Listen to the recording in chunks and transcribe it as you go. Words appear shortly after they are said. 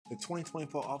The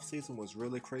 2024 offseason was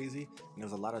really crazy, and there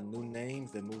was a lot of new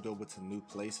names that moved over to new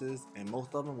places, and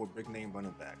most of them were big name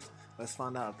running backs. Let's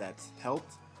find out if that's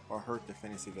helped or hurt the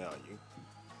fantasy value.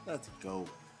 Let's go.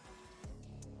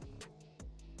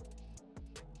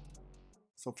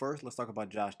 So first, let's talk about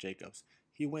Josh Jacobs.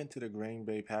 He went to the Green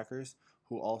Bay Packers,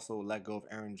 who also let go of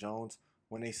Aaron Jones.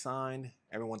 When they signed,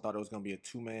 everyone thought it was going to be a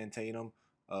two-man tandem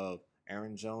of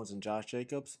Aaron Jones and Josh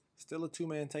Jacobs. Still a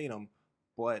two-man tandem,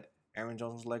 but Aaron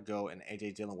Jones was let go and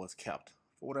A.J. Dillon was kept.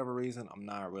 For whatever reason, I'm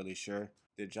not really sure.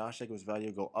 Did Josh Jacobs'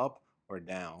 value go up or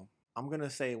down? I'm going to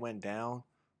say it went down.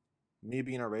 Me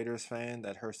being a Raiders fan,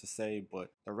 that hurts to say,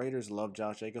 but the Raiders love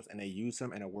Josh Jacobs and they use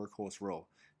him in a workhorse role.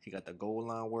 He got the goal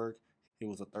line work. He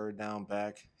was a third down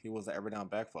back. He was the every down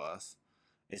back for us.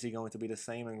 Is he going to be the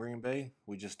same in Green Bay?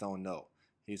 We just don't know.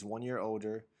 He's 1 year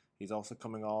older. He's also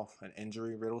coming off an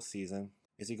injury-riddled season.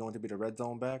 Is he going to be the red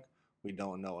zone back? We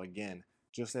don't know. Again,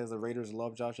 just as the Raiders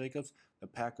love Josh Jacobs, the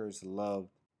Packers love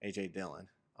A.J. Dillon.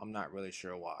 I'm not really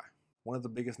sure why. One of the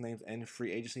biggest names in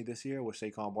free agency this year was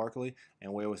Saquon Barkley,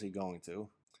 and where was he going to?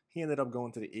 He ended up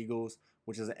going to the Eagles,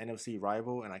 which is an NFC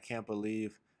rival, and I can't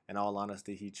believe, in all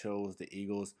honesty, he chose the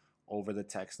Eagles over the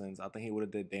Texans. I think he would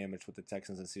have did damage with the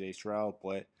Texans and C.J. Stroud,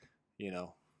 but, you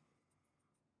know,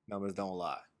 numbers don't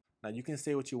lie. Now, you can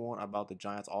say what you want about the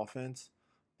Giants' offense,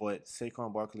 but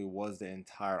Saquon Barkley was the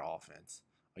entire offense.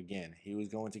 Again, he was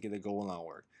going to get the goal line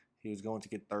work. He was going to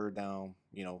get third down,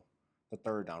 the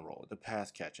third down role, the pass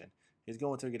catching. He's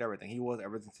going to get everything. He was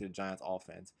everything to the Giants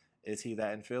offense. Is he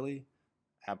that in Philly?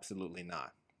 Absolutely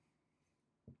not.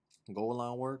 Goal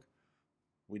line work,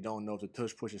 we don't know if the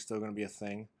tush push is still going to be a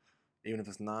thing. Even if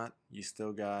it's not, you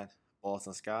still got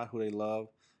Boston Scott, who they love.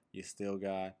 You still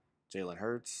got Jalen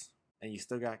Hurts. And you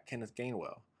still got Kenneth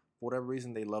Gainwell. For whatever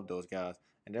reason, they love those guys.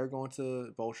 And they're going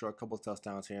to vulture a couple of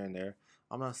touchdowns here and there.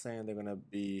 I'm not saying they're going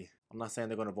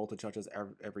to vault the touches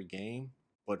every game.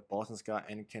 But Boston Scott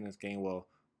and Kenneth Gainwell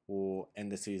will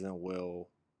end the season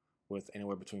with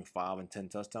anywhere between 5 and 10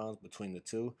 touchdowns between the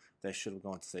two. That should have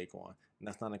gone to Saquon. And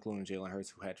that's not including Jalen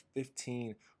Hurts, who had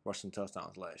 15 rushing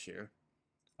touchdowns last year.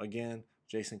 Again,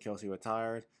 Jason Kelce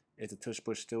retired. Is the tush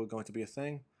push still going to be a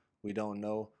thing? We don't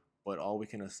know. But all we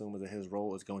can assume is that his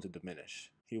role is going to diminish.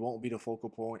 He won't be the focal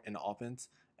point in the offense,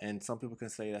 and some people can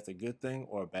say that's a good thing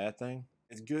or a bad thing.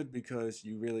 It's good because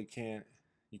you can't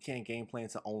game plan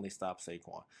to only stop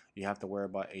Saquon. You have to worry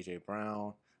about A.J.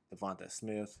 Brown, Devonta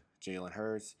Smith, Jalen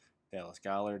Hurts, Dallas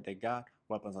Goedert. They got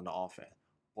weapons on the offense,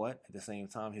 but at the same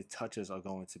time, his touches are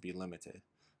going to be limited.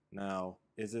 Now,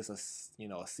 is this a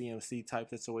CMC type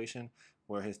situation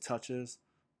where his touches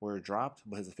were dropped,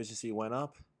 but his efficiency went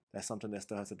up? That's something that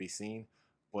still has to be seen.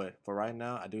 But for right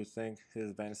now, I do think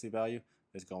his fantasy value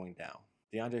is going down.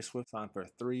 DeAndre Swift signed for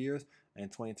 3 years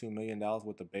and $22 million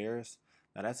with the Bears.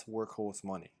 Now that's workhorse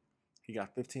money. He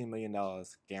got $15 million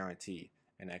guaranteed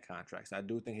in that contract. So I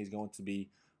do think he's going to be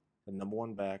the number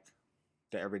one back,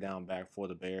 the every down back for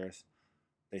the Bears.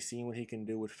 They've seen what he can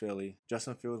do with Philly.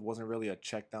 Justin Fields wasn't really a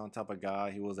check down type of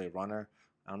guy. He was a runner.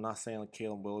 I'm not saying like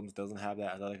Caleb Williams doesn't have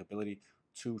that athletic ability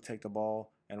to take the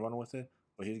ball and run with it,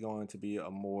 but he's going to be a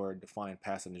more defined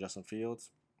passer than Justin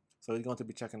Fields. So he's going to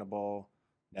be checking the ball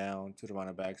down to the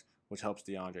running backs, which helps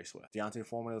DeAndre Swift. Deontay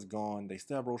Foreman is gone. They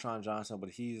still have Roschon Johnson, but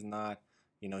he's not,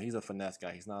 he's a finesse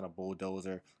guy. He's not a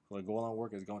bulldozer. So the goal line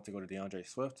work is going to go to DeAndre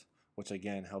Swift, which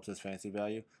again helps his fantasy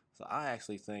value. So I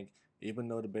actually think, even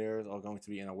though the Bears are going to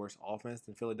be in a worse offense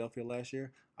than Philadelphia last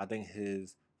year, I think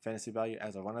his fantasy value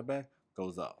as a running back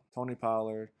goes up. Tony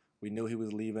Pollard, we knew he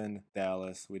was leaving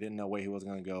Dallas. We didn't know where he was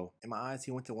going to go. In my eyes,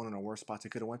 he went to one of the worst spots he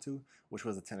could have went to, which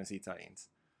was the Tennessee Titans.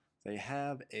 They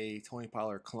have a Tony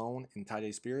Pollard clone in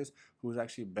Tyjae Spears, who is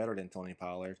actually better than Tony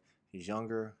Pollard. He's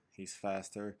younger, he's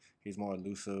faster, he's more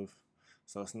elusive.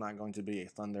 So it's not going to be a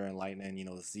thunder and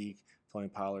lightning, Zeke, Tony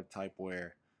Pollard type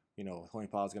where, Tony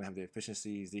Pollard's going to have the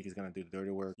efficiency, Zeke is going to do the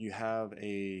dirty work. You have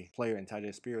a player in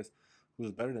Tyjae Spears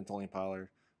who's better than Tony Pollard.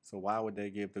 So why would they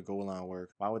give the goal line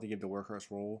work? Why would they give the workhorse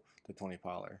role to Tony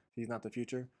Pollard? He's not the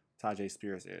future. Tyjae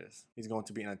Spears is. He's going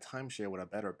to be in a timeshare with a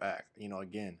better back.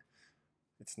 Again,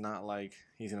 it's not like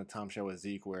he's in a timeshare with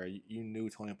Zeke where you knew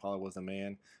Tony Pollard was the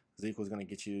man. Zeke was going to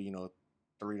get you,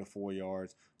 3 to 4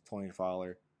 yards. Tony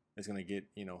Pollard is going to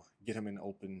get him in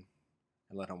open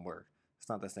and let him work. It's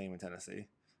not the same in Tennessee.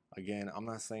 Again, I'm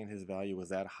not saying his value was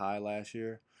that high last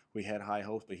year. We had high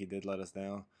hopes, but he did let us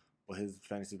down. But his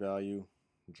fantasy value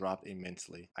dropped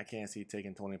immensely. I can't see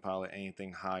taking Tony Pollard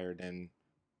anything higher than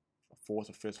 4th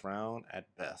or 5th round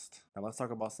at best. Now let's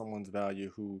talk about someone's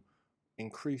value who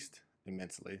increased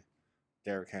immensely.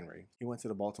 Derrick Henry. He went to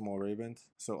the Baltimore Ravens.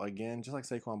 So again, just like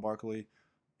Saquon Barkley,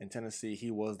 In Tennessee,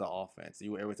 he was the offense.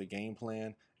 You were able to game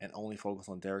plan and only focus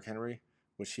on Derrick Henry,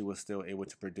 which he was still able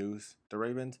to produce. The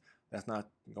Ravens, that's not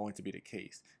going to be the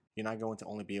case. You're not going to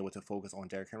only be able to focus on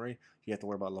Derrick Henry. You have to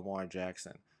worry about Lamar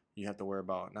Jackson. You have to worry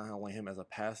about not only him as a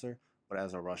passer, but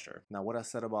as a rusher. Now, what I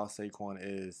said about Saquon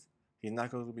is he's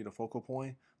not going to be the focal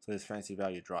point, so his fantasy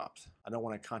value drops. I don't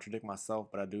want to contradict myself,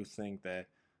 but I do think that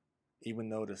even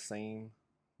though the same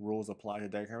rules apply to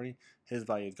Derrick Henry, his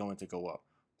value is going to go up.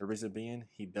 The reason being,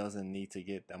 he doesn't need to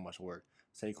get that much work.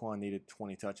 Saquon needed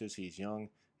 20 touches. He's young.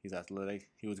 He's athletic.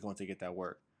 He was going to get that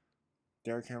work.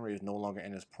 Derrick Henry is no longer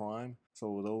in his prime,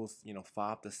 so those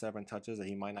 5 to 7 touches that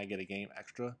he might not get a game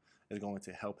extra is going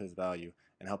to help his value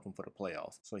and help him for the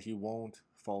playoffs. So he won't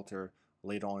falter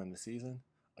later on in the season.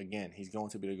 Again, he's going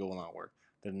to be the goal line work.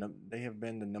 They have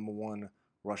been the #1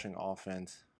 rushing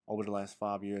offense over the last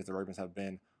 5 years. The Ravens have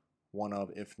been one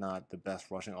of, if not the best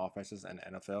rushing offenses in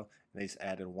the NFL, and they just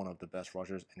added one of the best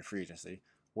rushers in free agency.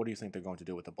 What do you think they're going to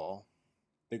do with the ball?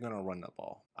 They're going to run the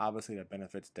ball. Obviously, that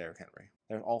benefits Derrick Henry.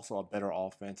 There's also a better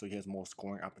offense, so he has more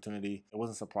scoring opportunity. It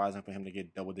wasn't surprising for him to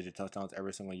get double-digit touchdowns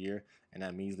every single year in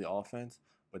that measly offense,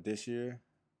 but this year,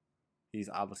 he's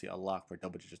obviously a lock for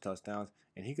double-digit touchdowns,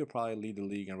 and he could probably lead the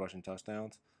league in rushing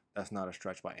touchdowns. That's not a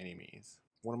stretch by any means.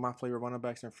 One of my favorite running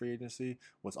backs in free agency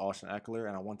was Austin Ekeler,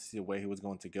 and I wanted to see the way he was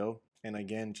going to go. And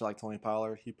again, just like Tony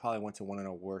Pollard, he probably went to one of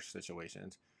the worst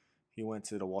situations. He went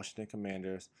to the Washington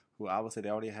Commanders, who obviously they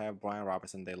already have Brian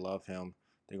Robinson. They love him.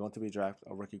 They're going to be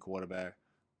drafting a rookie quarterback.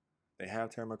 They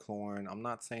have Terry McLaurin. I'm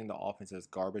not saying the offense is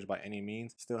garbage by any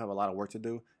means. Still have a lot of work to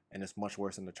do, and it's much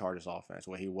worse than the Chargers offense,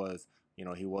 where he was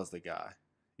the guy.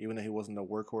 Even though he wasn't the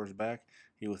workhorse back,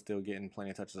 he was still getting plenty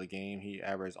of touches a game. He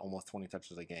averaged almost 20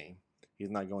 touches a game. He's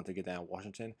not going to get that in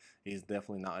Washington. He's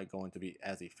definitely not going to be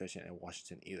as efficient in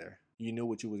Washington either. You knew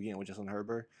what you was getting with Justin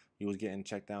Herbert. He was getting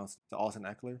check downs to Austin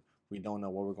Ekeler. We don't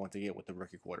know what we're going to get with the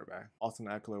rookie quarterback. Austin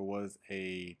Ekeler was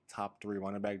a top 3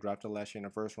 running back drafted last year in the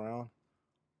first round.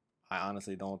 I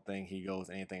honestly don't think he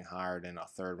goes anything higher than a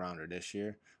 3rd rounder this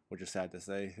year, which is sad to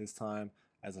say. His time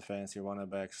as a fantasy running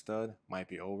back stud might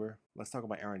be over. Let's talk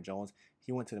about Aaron Jones.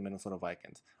 He went to the Minnesota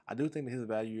Vikings. I do think that his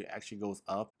value actually goes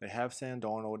up. They have Sam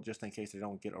Darnold just in case they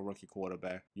don't get a rookie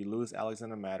quarterback. You lose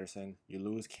Alexander Mattison. You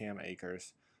lose Cam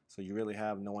Akers. So you really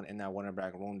have no one in that running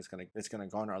back room that's gonna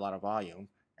garner a lot of volume.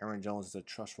 Aaron Jones is a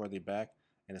trustworthy back,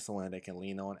 and it's someone that they can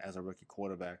lean on as a rookie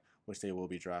quarterback, which they will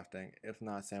be drafting. If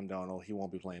not Sam Darnold, he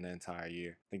won't be playing the entire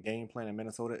year. The game plan in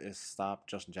Minnesota is stop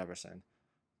Justin Jefferson,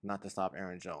 not to stop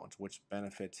Aaron Jones, which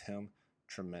benefits him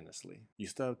tremendously. You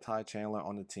still have Ty Chandler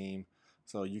on the team,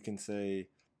 so you can say,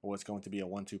 well, it's going to be a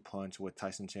 1-2 punch with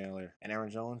Tyson Chandler and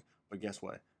Aaron Jones, but guess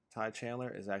what? Ty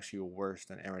Chandler is actually worse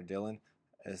than Aaron Dillon,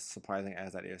 as surprising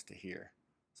as that is to hear.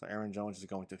 So Aaron Jones is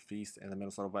going to feast in the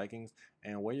Minnesota Vikings,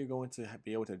 and where you're going to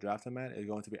be able to draft him at is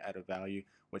going to be at a value,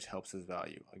 which helps his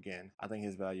value. Again, I think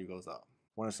his value goes up.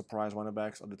 One of the surprise running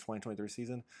backs of the 2023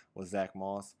 season was Zack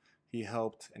Moss. He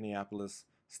helped Indianapolis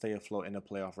stay afloat in the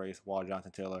playoff race while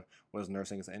Jonathan Taylor was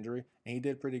nursing his injury, and he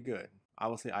did pretty good.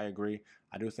 Obviously, I agree.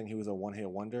 I do think he was a one-hit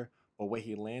wonder, but where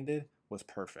he landed was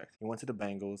perfect. He went to the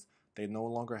Bengals. They no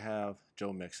longer have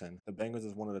Joe Mixon. The Bengals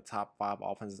is one of the top 5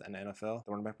 offenses in the NFL.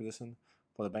 The running back position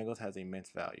for the Bengals has immense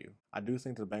value. I do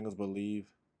think the Bengals believe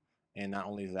in not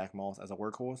only Zack Moss as a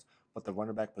workhorse, but the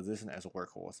running back position as a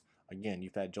workhorse. Again,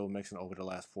 you've had Joe Mixon over the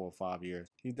last 4 or 5 years.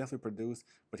 He's definitely produced,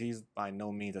 but he's by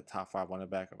no means a top 5 running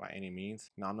back by any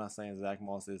means. Now, I'm not saying Zack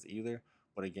Moss is either,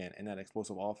 but again, in that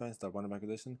explosive offense, the running back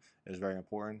position is very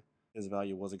important. His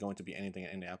value wasn't going to be anything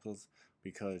in Indianapolis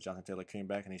because Jonathan Taylor came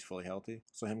back and he's fully healthy.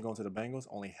 So him going to the Bengals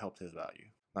only helped his value.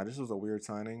 Now, this was a weird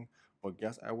signing, but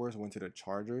Gus Edwards went to the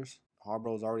Chargers.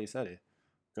 Harbaugh's already said it.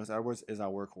 Gus Edwards is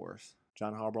our workhorse.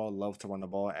 John Harbaugh loves to run the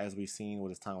ball, as we've seen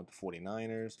with his time with the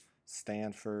 49ers,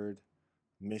 Stanford,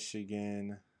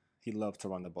 Michigan. He loves to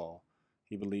run the ball.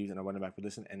 He believes in a running back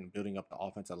position and building up the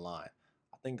offensive line.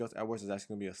 I think Gus Edwards is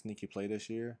actually going to be a sneaky play this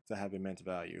year to have immense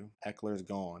value. Eckler's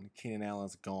gone. Keenan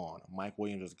Allen's gone. Mike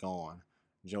Williams is gone.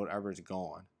 Joe Everett's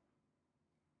gone.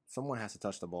 Someone has to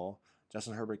touch the ball.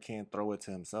 Justin Herbert can't throw it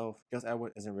to himself. Gus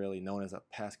Edwards isn't really known as a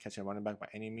pass-catching running back by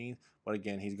any means, but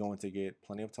again, he's going to get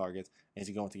plenty of targets, and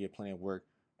he's going to get plenty of work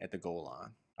at the goal line.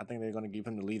 I think they're going to give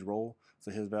him the lead role,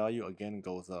 so his value, again,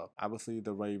 goes up. Obviously,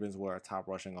 the Ravens were a top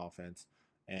rushing offense,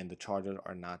 and the Chargers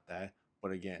are not that,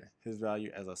 but again, his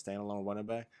value as a standalone running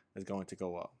back is going to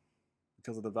go up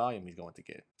because of the volume he's going to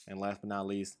get. And last but not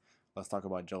least, let's talk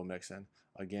about Joe Mixon.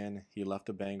 Again, he left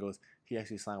the Bengals. He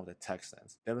actually signed with the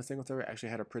Texans. Devin Singletary actually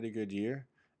had a pretty good year,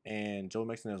 and Joe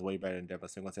Mixon is way better than Devin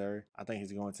Singletary. I think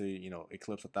he's going to,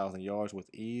 eclipse 1,000 yards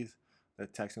with ease. The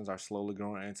Texans are slowly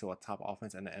growing into a top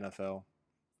offense in the NFL.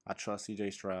 I trust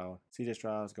CJ Stroud. CJ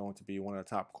Stroud is going to be one of the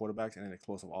top quarterbacks in an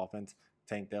explosive offense.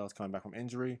 Tank Dell's coming back from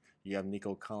injury. You have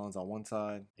Nico Collins on one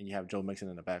side, and you have Joe Mixon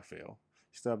in the backfield.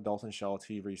 You still have Dalton Schultz,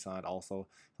 he re-signed also,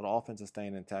 so the offense is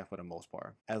staying intact for the most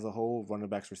part. As a whole, running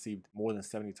backs received more than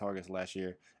 70 targets last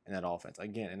year in that offense.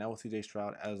 Again, and that was CJ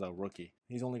Stroud as a rookie.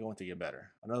 He's only going to get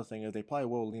better. Another thing is they probably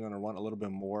will lean on the run a little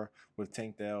bit more with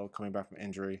Tank Dell coming back from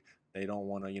injury. They don't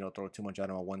want to, throw too much at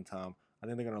him at one time. I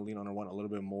think they're going to lean on the run a little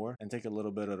bit more and take a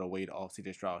little bit of the weight off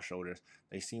CJ Stroud's shoulders.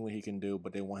 They've seen what he can do,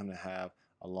 but they want him to have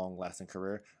a long-lasting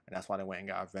career, and that's why they went and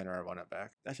got a veteran running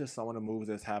back. That's just some of the moves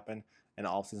that's happened in the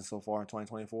offseason so far in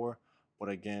 2024. But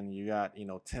again, you got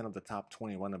 10 of the top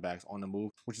 20 running backs on the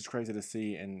move, which is crazy to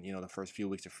see in the first few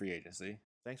weeks of free agency.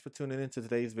 Thanks for tuning in to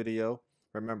today's video.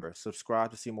 Remember,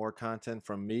 subscribe to see more content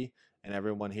from me and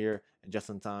everyone here at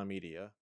JITMedia.